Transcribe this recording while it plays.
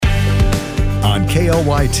On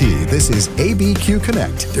KLYT, this is ABQ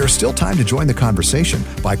Connect. There's still time to join the conversation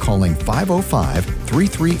by calling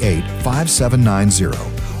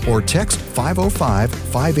 505-338-5790 or text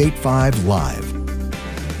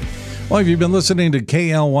 505-585-LIVE. Well, if you've been listening to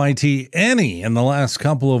KLYT any in the last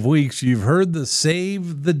couple of weeks, you've heard the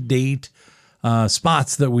Save the Date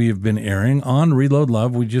spots that we have been airing on Reload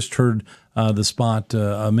Love. We just heard the spot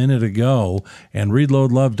a minute ago, and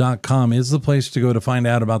reloadlove.com is the place to go to find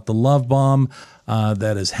out about the Love Bomb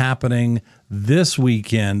that is happening this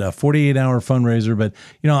weekend, a 48-hour fundraiser. But,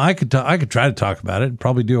 you know, I could try to talk about it,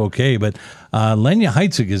 probably do okay. But Lenya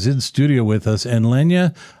Heitzig is in studio with us. And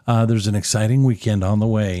Lenya, there's an exciting weekend on the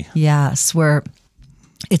way. Yes,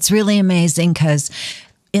 it's really amazing because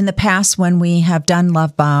in the past when we have done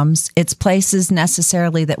Love Bombs, it's places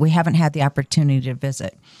necessarily that we haven't had the opportunity to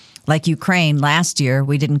visit. Like Ukraine, last year,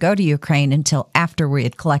 we didn't go to Ukraine until after we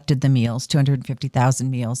had collected the meals, 250,000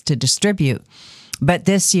 meals to distribute. But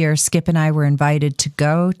this year, Skip and I were invited to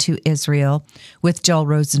go to Israel with Joel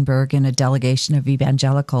Rosenberg and a delegation of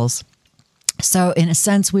evangelicals. So in a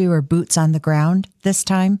sense, we were boots on the ground this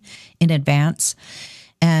time in advance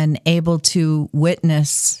and able to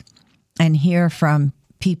witness and hear from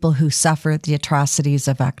people who suffered the atrocities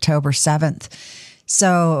of October 7th.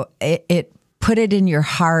 So it put it in your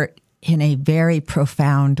heart in a very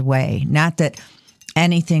profound way. Not that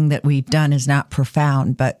anything that we've done is not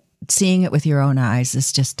profound, but seeing it with your own eyes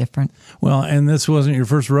is just different. Well, and this wasn't your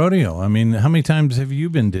first rodeo. I mean, how many times have you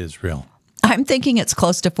been to Israel? I'm thinking it's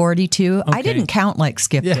close to 42. Okay. I didn't count like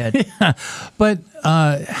Skip did. Yeah. But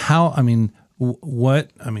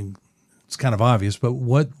it's kind of obvious, but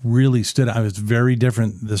what really stood out? It was very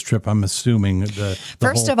different this trip, I'm assuming.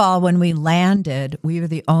 First of all, when we landed, we were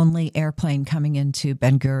the only airplane coming into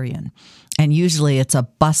Ben Gurion. And usually it's a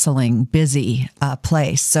bustling, busy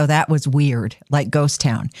place. So that was weird, like ghost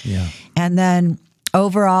town. Yeah. And then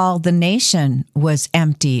overall, the nation was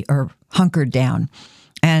empty or hunkered down.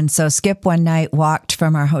 And so Skip one night walked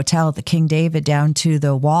from our hotel at the King David down to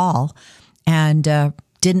the wall and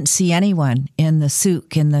didn't see anyone in the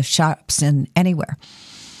souk, in the shops, and anywhere.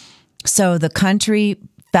 So the country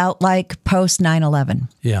felt like post 9/11.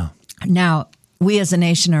 Yeah. Now, we as a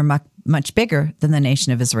nation are much bigger than the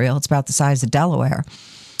nation of Israel. It's about the size of Delaware.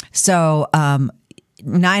 So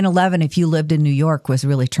 9/11, if you lived in New York, was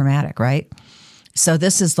really traumatic, right? So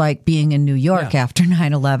this is like being in New York after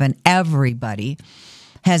 9/11. Everybody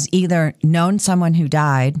has either known someone who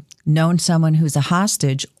died, known someone who's a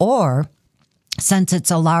hostage, or since it's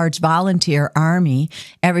a large volunteer army,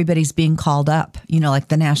 everybody's being called up, like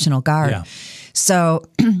the National Guard. Yeah. So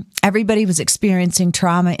everybody was experiencing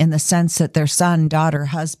trauma in the sense that their son, daughter,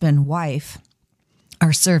 husband, wife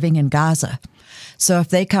are serving in Gaza. So if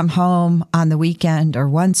they come home on the weekend or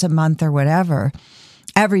once a month or whatever,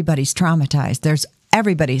 everybody's traumatized.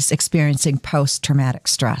 Everybody's experiencing post-traumatic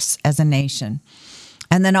stress as a nation.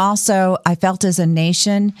 And then also, I felt as a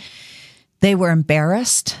nation, they were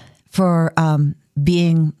embarrassed for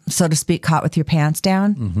being, so to speak, caught with your pants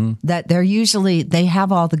down. Mm-hmm. That they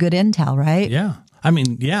have all the good intel, right? Yeah. I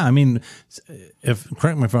mean,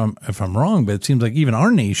 correct me if I'm wrong, but it seems like even our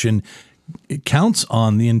nation, it counts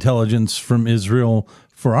on the intelligence from Israel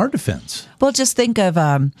for our defense. Well, just think of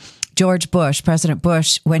George Bush, President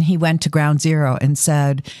Bush, when he went to Ground Zero and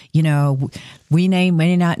said, we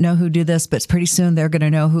may not know who did this, but pretty soon they're going to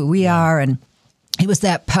know who we are. And it was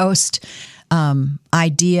that post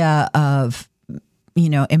idea of,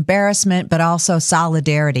 embarrassment, but also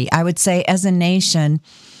solidarity. I would say as a nation,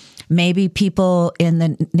 maybe people in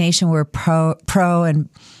the nation were pro and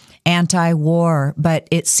anti-war, but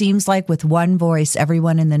it seems like with one voice,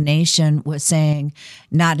 everyone in the nation was saying,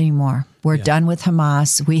 not anymore. We're done with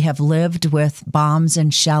Hamas. We have lived with bombs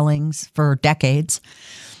and shellings for decades,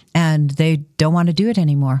 and they don't want to do it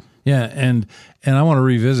anymore. Yeah, and I want to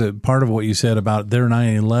revisit part of what you said about their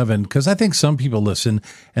 9/11, because I think some people listen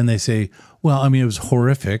and they say, well, I mean, it was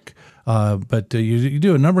horrific, but you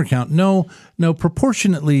do a number count. No,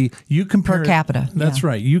 proportionately, you compare per capita. That's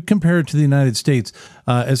right. You compare it to the United States.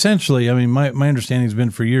 Essentially, I mean, my understanding has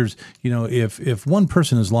been for years, if one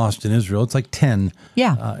person is lost in Israel, it's like 10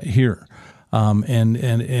 here. And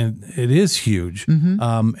it is huge.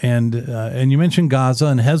 Mm-hmm. And you mentioned Gaza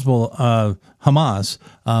and Hezbollah, Hamas,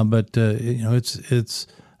 but it's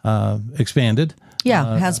expanded.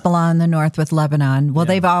 Yeah, Hezbollah in the north with Lebanon. Well,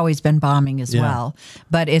 they've always been bombing as well,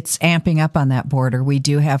 but it's amping up on that border. We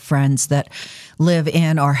do have friends that live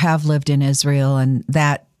in or have lived in Israel, and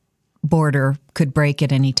that border could break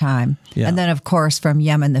at any time. Yeah. And then, of course, from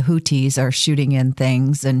Yemen, the Houthis are shooting in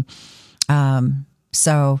things, and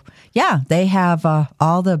So, yeah, they have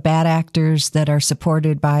all the bad actors that are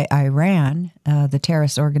supported by Iran, the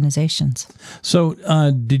terrorist organizations. So,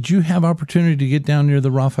 did you have opportunity to get down near the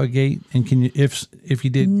Rafah Gate? And can you, if you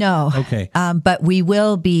did, No. okay, but we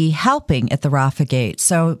will be helping at the Rafah Gate.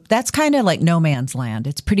 So that's kind of like no man's land.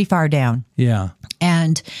 It's pretty far down. yeah,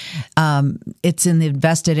 And it's in the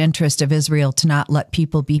vested interest of Israel to not let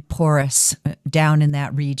people be porous down in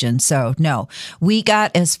that region. So, no, we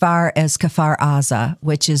got as far as Kfar Aza,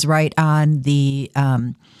 which is right on the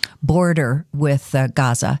border with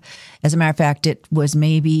Gaza. As a matter of fact, it was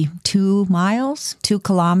maybe 2 miles, 2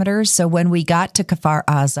 kilometers. So when we got to Kfar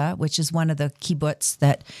Aza, which is one of the kibbutz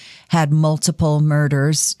that had multiple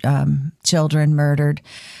murders, children murdered,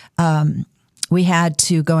 we had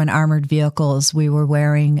to go in armored vehicles. We were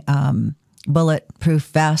wearing bulletproof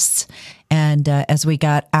vests. And as we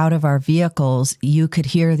got out of our vehicles, you could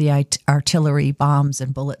hear the artillery bombs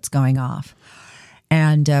and bullets going off.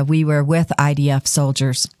 And we were with IDF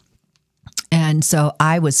soldiers. And so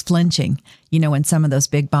I was flinching, when some of those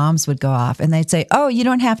big bombs would go off. And they'd say, "Oh, you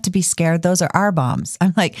don't have to be scared. Those are our bombs."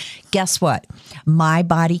 I'm like, guess what? My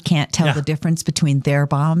body can't tell the difference between their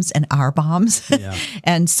bombs and our bombs. Yeah.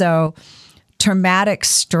 And so traumatic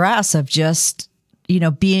stress of just,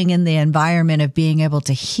 being in the environment of being able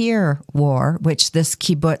to hear war, which this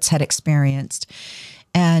kibbutz had experienced.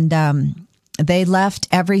 And they left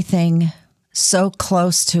everything so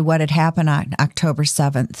close to what had happened on October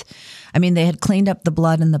 7th. I mean, they had cleaned up the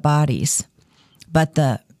blood in the bodies, but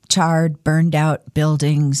the charred, burned out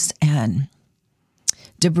buildings and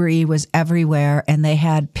debris was everywhere. And they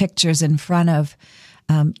had pictures in front of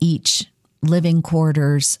each living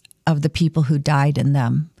quarters of the people who died in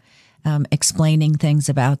them, explaining things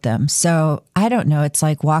about them. So I don't know, it's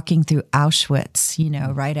like walking through Auschwitz,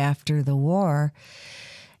 right after the war.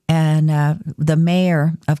 And the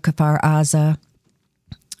mayor of Kfar Aza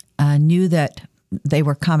knew that they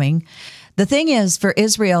were coming. The thing is, for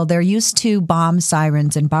Israel, they're used to bomb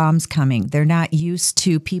sirens and bombs coming. They're not used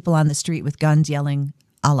to people on the street with guns yelling,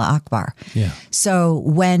 Allah Akbar. yeah, So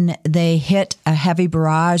when they hit a heavy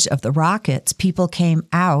barrage of the rockets, people came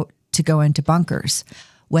out to go into bunkers.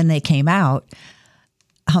 When they came out,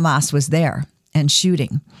 Hamas was there and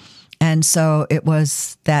shooting. And so it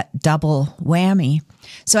was that double whammy.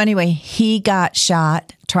 So anyway, he got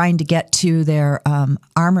shot trying to get to their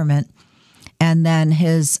armament. And then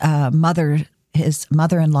his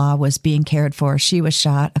mother-in-law was being cared for. She was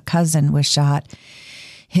shot. A cousin was shot.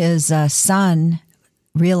 His son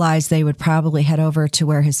realized they would probably head over to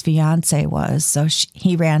where his fiance was. So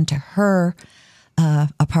he ran to her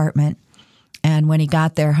apartment. And when he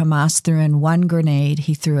got there, Hamas threw in one grenade.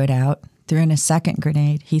 He threw it out. Threw in a second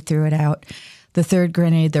grenade. He threw it out. The third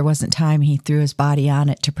grenade, there wasn't time. He threw his body on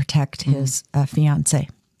it to protect his fiance.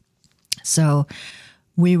 So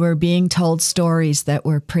we were being told stories that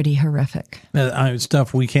were pretty horrific.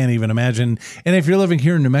 Stuff we can't even imagine. And if you're living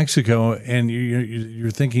here in New Mexico and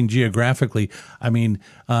you're thinking geographically, I mean,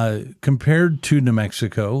 compared to New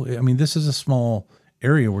Mexico, I mean, this is a small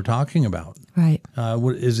area we're talking about. Right.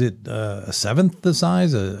 What is it? A seventh the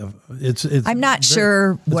size? It's. I'm not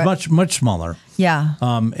sure. It's much smaller. Yeah.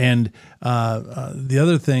 And the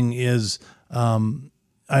other thing is,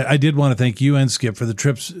 I did want to thank you and Skip for the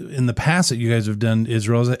trips in the past that you guys have done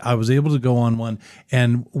Israel. I was able to go on one,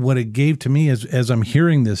 and what it gave to me as I'm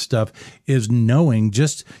hearing this stuff is knowing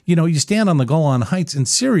just, you stand on the Golan Heights and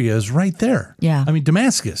Syria is right there. Yeah. I mean,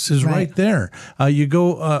 Damascus is right there. You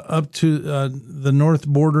go up to the north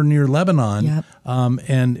border near Lebanon, Yep.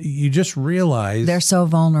 And you just realize They're so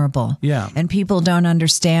vulnerable. Yeah. And people don't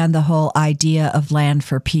understand the whole idea of land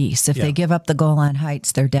for peace. If Yeah. they give up the Golan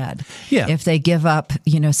Heights, they're dead. Yeah. If they give up,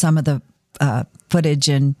 some of the footage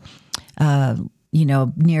and,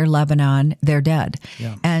 near Lebanon, they're dead.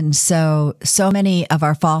 Yeah. And so many of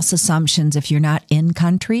our false assumptions, if you're not in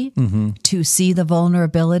country to see the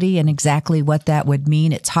vulnerability and exactly what that would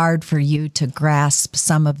mean, it's hard for you to grasp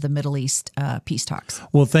some of the Middle East peace talks.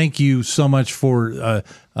 Well, thank you so much for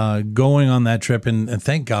going on that trip, and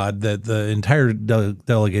thank God that the entire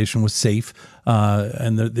delegation was safe,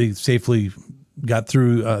 and they safely got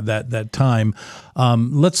through that time.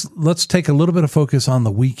 Let's take a little bit of focus on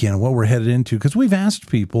the weekend, what we're headed into, because we've asked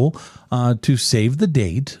people to save the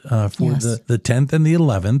date for the 10th and the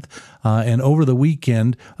 11th, and over the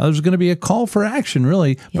weekend there's going to be a call for action,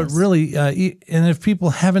 really. Yes. But really, and if people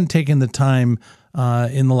haven't taken the time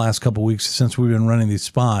in the last couple of weeks since we've been running these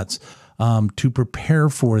spots to prepare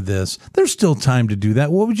for this, there's still time to do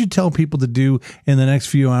that. What would you tell people to do in the next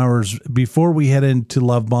few hours before we head into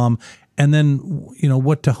Love Bomb? And then,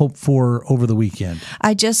 what to hope for over the weekend?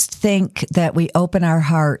 I just think that we open our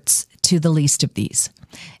hearts to the least of these.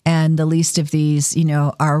 And the least of these,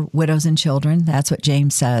 are widows and children. That's what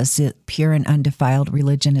James says. Pure and undefiled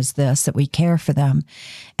religion is this, that we care for them.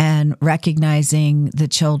 And recognizing the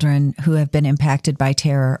children who have been impacted by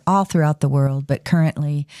terror all throughout the world, but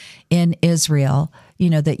currently in Israel,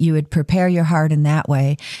 that you would prepare your heart in that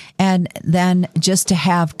way. And then just to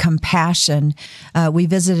have compassion. We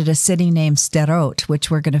visited a city named Sderot, which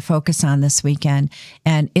we're going to focus on this weekend.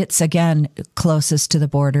 And it's, again, closest to the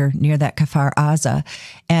border near that Kfar Aza.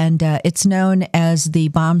 And it's known as the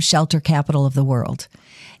bomb shelter capital of the world.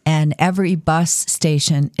 And every bus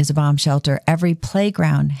station is a bomb shelter. Every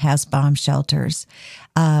playground has bomb shelters.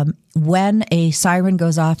 When a siren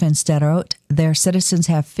goes off in Sderot, their citizens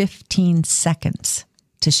have 15 seconds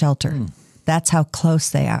to shelter. That's how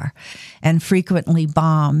close they are, and frequently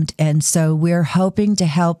bombed. And so we're hoping to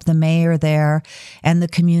help the mayor there and the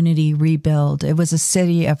community rebuild. It was a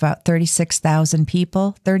city of about 36,000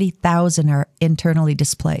 people. 30,000 are internally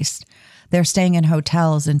displaced. They're staying in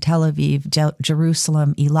hotels in Tel Aviv,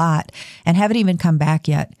 Jerusalem, Eilat, and haven't even come back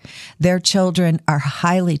yet. Their children are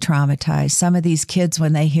highly traumatized. Some of these kids,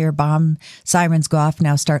 when they hear bomb sirens go off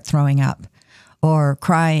now, start throwing up or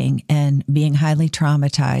crying and being highly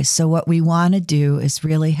traumatized. So what we want to do is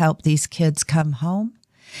really help these kids come home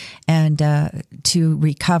and to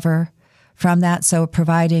recover from that. So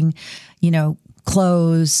providing,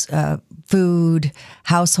 clothes, food,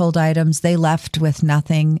 household items. They left with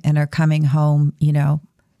nothing and are coming home,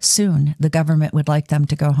 soon. The government would like them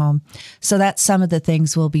to go home. So that's some of the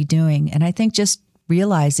things we'll be doing. And I think just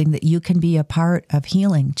realizing that you can be a part of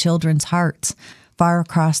healing children's hearts far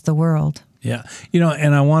across the world. Yeah.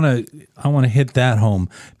 And I want to hit that home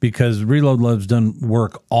because Reload Love's done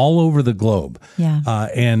work all over the globe. Yeah.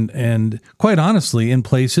 And quite honestly, in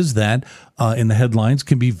places that in the headlines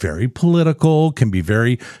can be very political, can be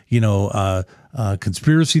very,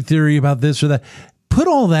 conspiracy theory about this or that. Put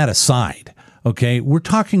all that aside. Okay. We're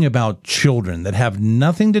talking about children that have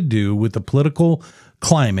nothing to do with the political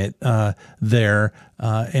climate there,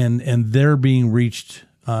 and they're being reached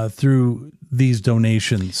through these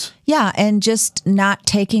donations. Yeah, and just not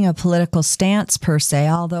taking a political stance per se,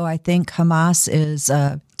 although I think Hamas is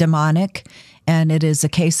demonic and it is a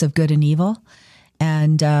case of good and evil.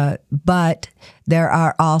 And but there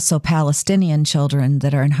are also Palestinian children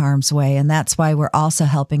that are in harm's way, and that's why we're also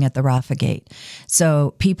helping at the Rafah Gate.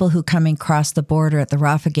 So people who come across the border at the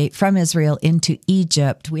Rafah Gate from Israel into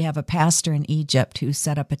Egypt, we have a pastor in Egypt who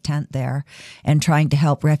set up a tent there and trying to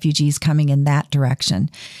help refugees coming in that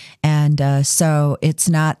direction. And so it's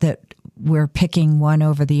not that we're picking one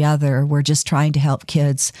over the other. We're just trying to help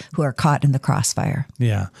kids who are caught in the crossfire.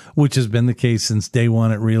 Yeah, which has been the case since day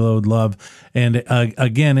one at Reload Love. And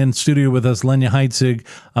again, in studio with us, Lenya Heitzig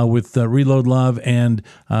with Reload Love. And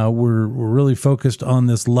we're really focused on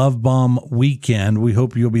this Love Bomb weekend. We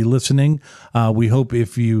hope you'll be listening. We hope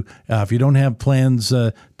if you don't have plans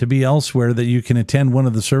to be elsewhere, that you can attend one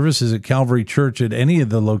of the services at Calvary Church at any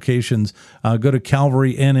of the locations. Go to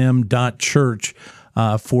calvarynm.church.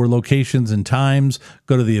 For locations and times.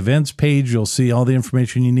 Go to the events page. You'll see all the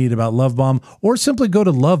information you need about Love Bomb, or simply go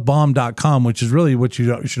to lovebomb.com, which is really what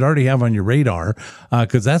you should already have on your radar,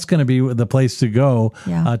 because that's going to be the place to go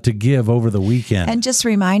to give over the weekend. And just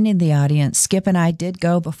reminding the audience, Skip and I did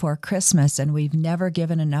go before Christmas, and we've never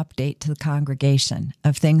given an update to the congregation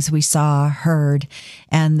of things we saw, heard,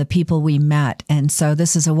 and the people we met. And so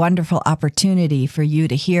this is a wonderful opportunity for you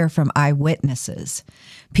to hear from eyewitnesses,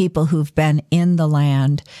 people who've been in the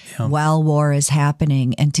land while war is happening,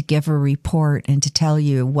 and to give a report and to tell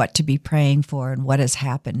you what to be praying for and what has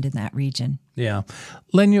happened in that region. Yeah.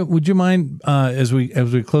 Lenya, would you mind, as we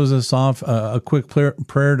close this off, a quick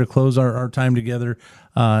prayer to close our time together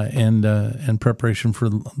and preparation for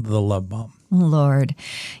the Love Bomb? Lord,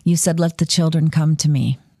 you said, let the children come to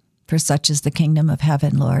me, for such is the kingdom of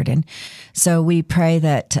heaven, Lord. And so we pray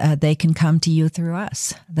that they can come to you through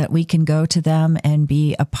us, that we can go to them and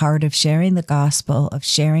be a part of sharing the gospel, of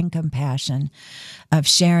sharing compassion, of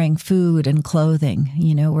sharing food and clothing,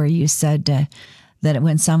 where you said that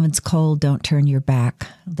when someone's cold, don't turn your back,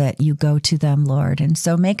 that you go to them, Lord. And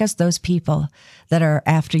so make us those people that are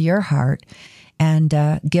after your heart, and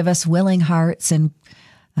give us willing hearts and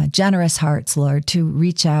generous hearts, Lord, to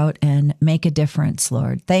reach out and make a difference,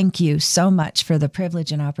 Lord. Thank you so much for the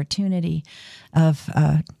privilege and opportunity of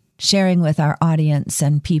sharing with our audience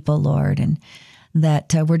and people, Lord, and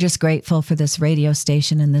that we're just grateful for this radio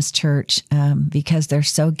station and this church because they're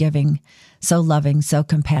so giving, so loving, so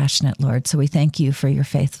compassionate, Lord. So we thank you for your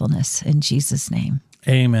faithfulness in Jesus' name.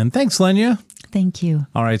 Amen. Thanks, Lenya. thank you.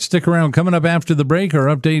 All right, stick around. Coming up after the break, our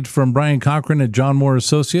update from Brian Cochran at John Moore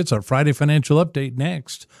Associates, our Friday financial update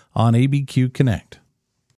next on ABQ Connect.